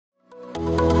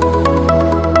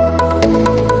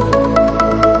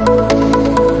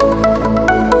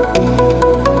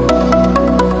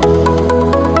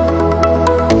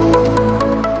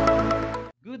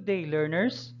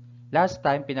last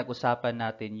time, pinag-usapan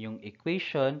natin yung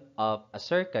equation of a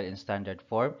circle in standard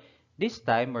form. This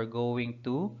time, we're going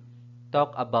to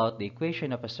talk about the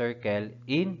equation of a circle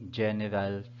in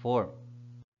general form.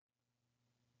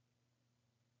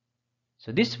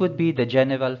 So this would be the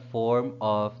general form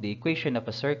of the equation of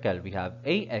a circle. We have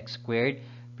ax squared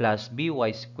plus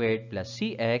by squared plus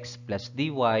cx plus dy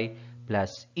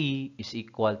plus e is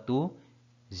equal to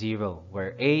 0,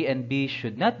 where a and b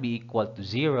should not be equal to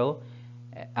 0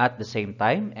 at the same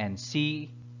time, and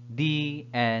c, d,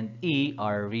 and e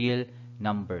are real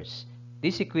numbers.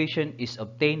 This equation is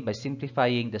obtained by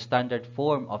simplifying the standard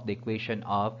form of the equation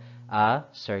of a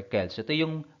circle. So ito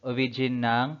yung origin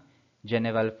ng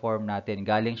general form natin.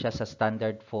 Galing siya sa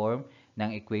standard form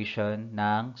ng equation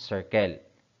ng circle.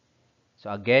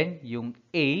 So again, yung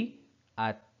a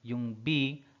at yung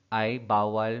b ay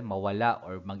bawal mawala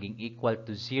or maging equal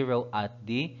to 0 at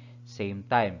the same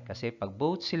time. Kasi pag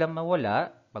both silang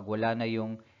mawala, pag wala na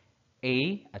yung a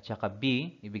at saka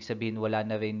b, ibig sabihin wala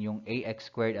na rin yung ax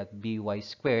squared at by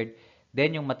squared,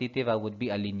 then yung matitira would be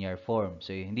a linear form.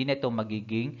 So hindi na ito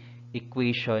magiging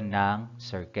equation ng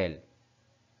circle.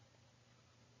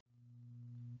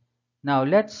 Now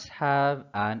let's have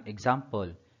an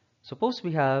example. Suppose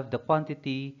we have the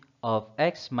quantity of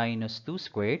x minus 2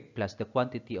 squared plus the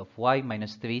quantity of y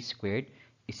minus 3 squared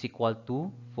is equal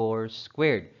to 4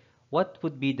 squared. What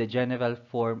would be the general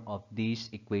form of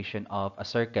this equation of a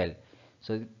circle?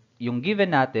 So, yung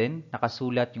given natin,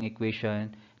 nakasulat yung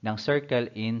equation ng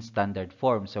circle in standard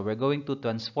form. So, we're going to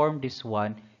transform this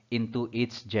one into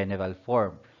its general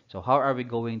form. So, how are we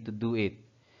going to do it?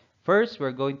 First,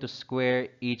 we're going to square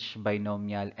each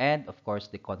binomial and, of course,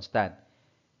 the constant.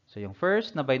 So, yung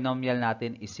first na binomial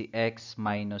natin is si x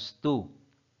minus 2.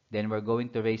 Then, we're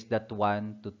going to raise that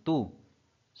 1 to 2.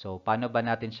 So, paano ba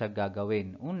natin siya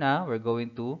gagawin? Una, we're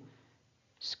going to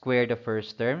square the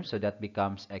first term. So, that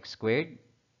becomes x squared.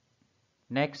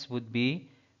 Next would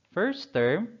be first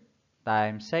term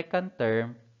times second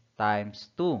term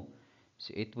times 2. So,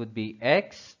 it would be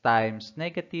x times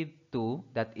negative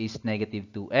 2, that is negative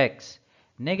 2x.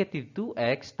 Negative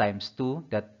 2x times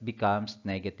 2, that becomes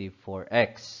negative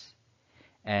 4x.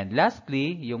 And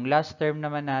lastly, yung last term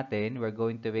naman natin, we're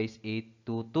going to raise it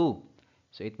to 2.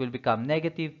 So, it will become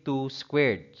negative 2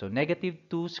 squared. So, negative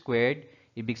 2 squared,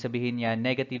 ibig sabihin niya,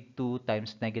 negative 2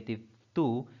 times negative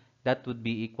 2, that would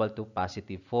be equal to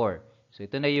positive 4. So,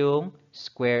 ito na yung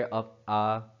square of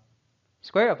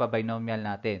a binomial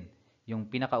natin. Yung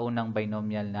pinakaunang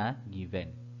binomial na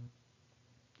given.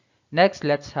 Next,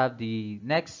 let's have the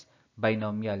next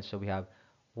binomial. So, we have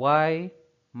y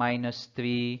minus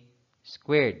 3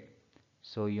 squared.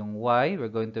 So, yung y, we're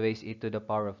going to raise it to the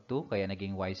power of 2, kaya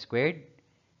naging y squared.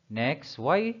 Next,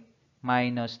 y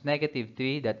minus negative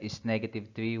 3, that is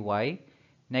negative 3y.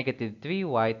 Negative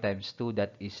 3y times 2,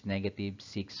 that is negative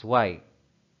 6y.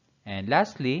 And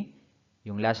lastly,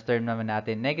 yung last term naman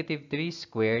natin, negative 3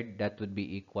 squared, that would be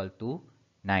equal to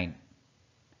 9.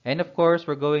 And of course,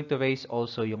 we're going to raise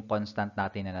also yung constant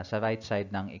natin na nasa right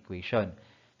side ng equation.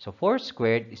 So, 4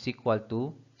 squared is equal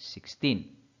to 16.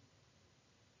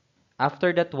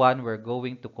 After that one, we're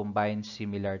going to combine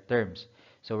similar terms.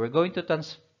 So, we're going to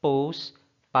transpose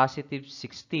positive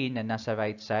 16 na nasa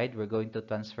right side. We're going to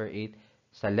transfer it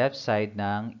sa left side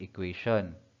ng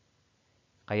equation.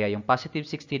 Kaya yung positive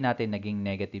 16 natin naging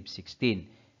negative 16.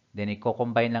 Then,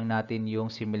 i-combine lang natin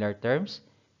yung similar terms.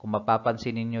 Kung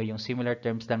mapapansin niyo yung similar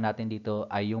terms lang natin dito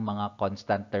ay yung mga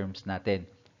constant terms natin.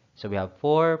 So, we have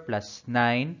 4 plus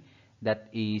 9, that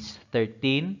is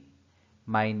 13,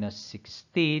 minus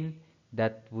 16,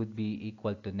 that would be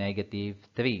equal to negative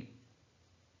 3.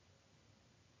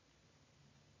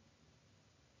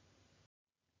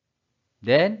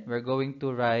 Then, we're going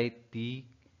to write the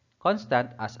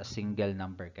constant as a single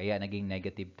number. Kaya, naging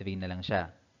negative 3 na lang siya.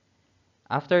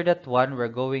 After that one, we're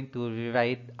going to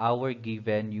rewrite our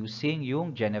given using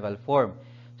yung general form.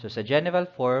 So, sa general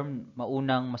form,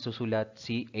 maunang masusulat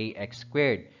si ax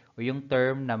squared o yung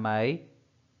term na may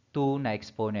 2 na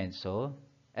exponent. So,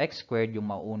 x squared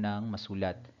yung maunang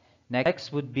masulat.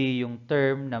 Next would be yung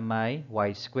term na may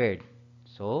y squared.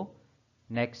 So,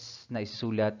 next na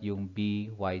isulat yung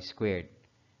by squared.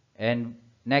 And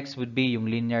next would be yung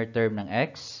linear term ng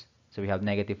x. So, we have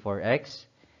negative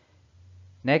 4x.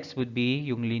 Next would be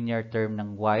yung linear term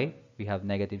ng y. We have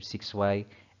negative 6y.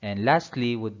 And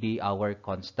lastly would be our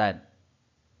constant.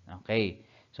 Okay.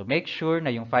 So, make sure na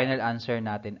yung final answer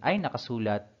natin ay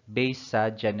nakasulat based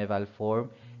sa general form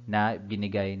na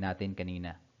binigay natin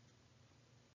kanina.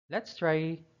 Let's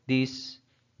try this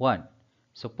one.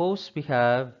 Suppose we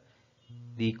have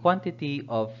the quantity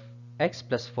of x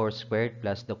plus 4 squared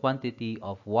plus the quantity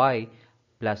of y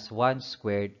plus 1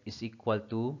 squared is equal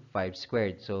to 5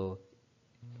 squared. So,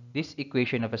 this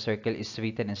equation of a circle is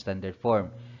written in standard form.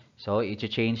 So,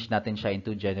 i-change natin siya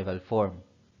into general form.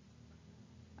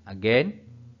 Again,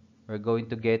 we're going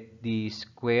to get the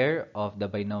square of the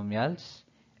binomials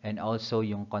and also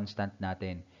yung constant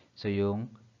natin. So, yung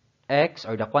x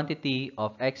or the quantity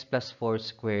of x plus 4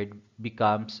 squared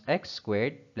becomes x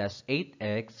squared plus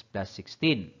 8x plus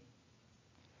 16.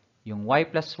 Yung y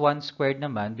plus 1 squared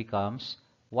naman becomes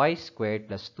y squared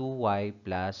plus 2y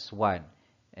plus 1.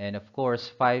 And of course,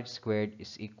 5 squared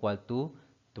is equal to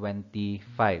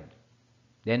 25.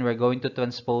 Then we're going to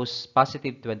transpose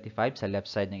positive 25 sa left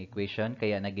side ng equation,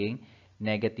 kaya naging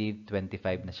negative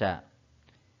 25 na siya.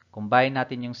 Combine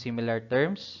natin yung similar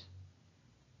terms.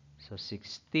 So,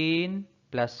 16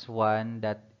 plus 1,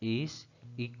 that is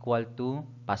equal to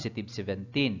positive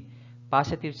 17.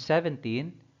 Positive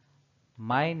 17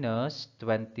 minus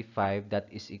 25, that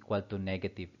is equal to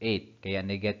negative 8. Kaya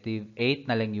negative 8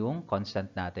 na lang yung constant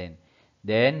natin.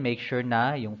 Then, make sure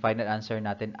na yung final answer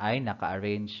natin ay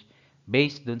naka-arrange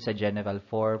based dun sa general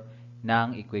form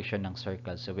ng equation ng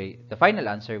circle. So, the final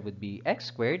answer would be x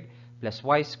squared plus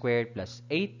y squared plus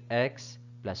 8x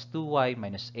plus 2y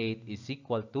minus 8 is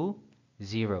equal to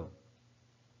 0.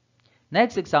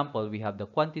 Next example, we have the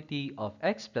quantity of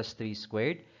x plus 3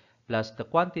 squared plus the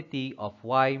quantity of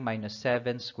y minus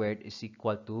 7 squared is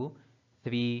equal to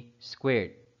 3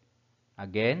 squared.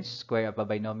 Again, square of a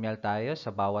binomial tayo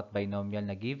sa bawat binomial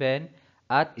na given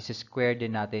at isi-square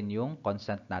din natin yung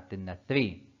constant natin na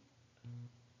 3.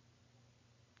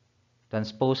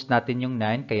 Transpose natin yung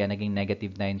 9, kaya naging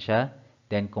negative 9 siya.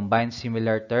 Then, combine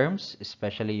similar terms,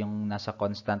 especially yung nasa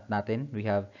constant natin. We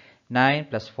have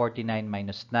 9 plus 49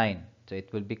 minus 9. So,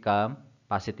 it will become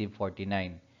positive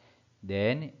 49.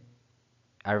 Then,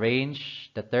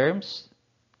 arrange the terms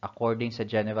according sa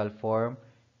general form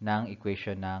ng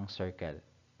equation ng circle.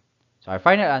 So, our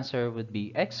final answer would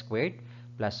be x squared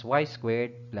plus y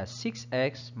squared plus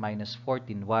 6x minus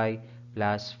 14y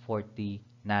plus 49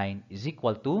 is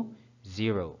equal to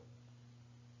 0.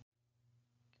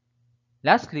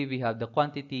 Lastly, we have the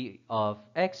quantity of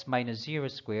x minus 0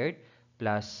 squared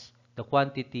plus the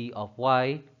quantity of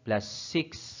y plus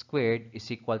 6 squared is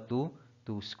equal to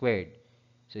 2 squared.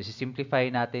 So,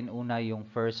 isi-simplify natin una yung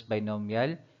first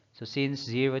binomial. So, since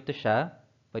 0 to siya,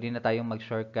 pwede na tayong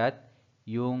mag-shortcut.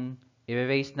 Yung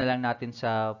i-erase na lang natin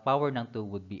sa power ng 2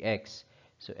 would be x.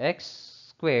 So, x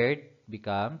squared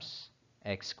becomes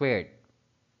x squared.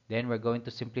 Then, we're going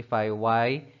to simplify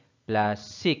y plus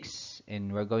 6.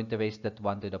 And we're going to raise that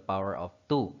 1 to the power of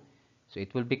 2. So,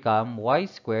 it will become y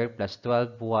squared plus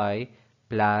 12y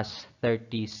plus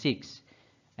 36.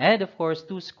 And, of course,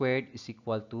 2 squared is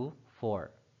equal to 4.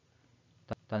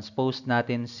 Transpose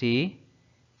natin si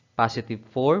positive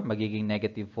 4, magiging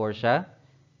negative 4 siya.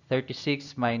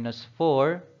 36 minus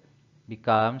 4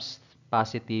 becomes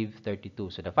positive 32.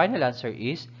 So, the final answer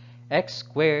is x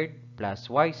squared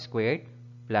plus y squared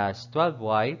plus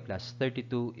 12y plus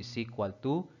 32 is equal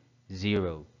to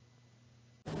 0.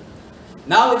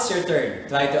 Now it's your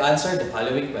turn. Try to answer the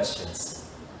following questions.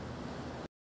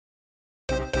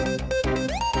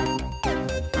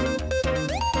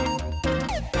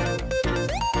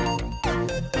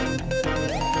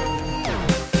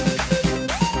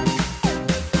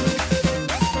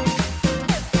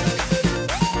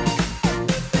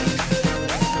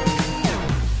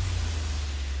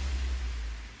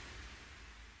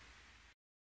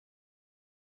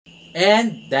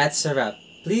 And that's a wrap.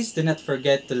 Please do not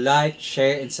forget to like,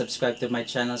 share, and subscribe to my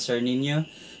channel, Sir Ninyo.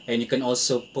 And you can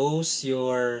also post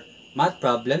your math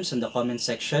problems in the comment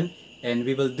section. And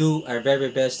we will do our very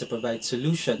best to provide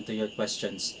solution to your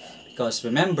questions. Because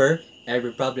remember,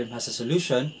 every problem has a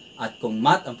solution. At kung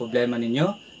math ang problema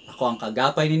ninyo, ako ang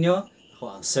kaagapay ninyo,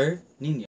 ako ang Sir Ninyo.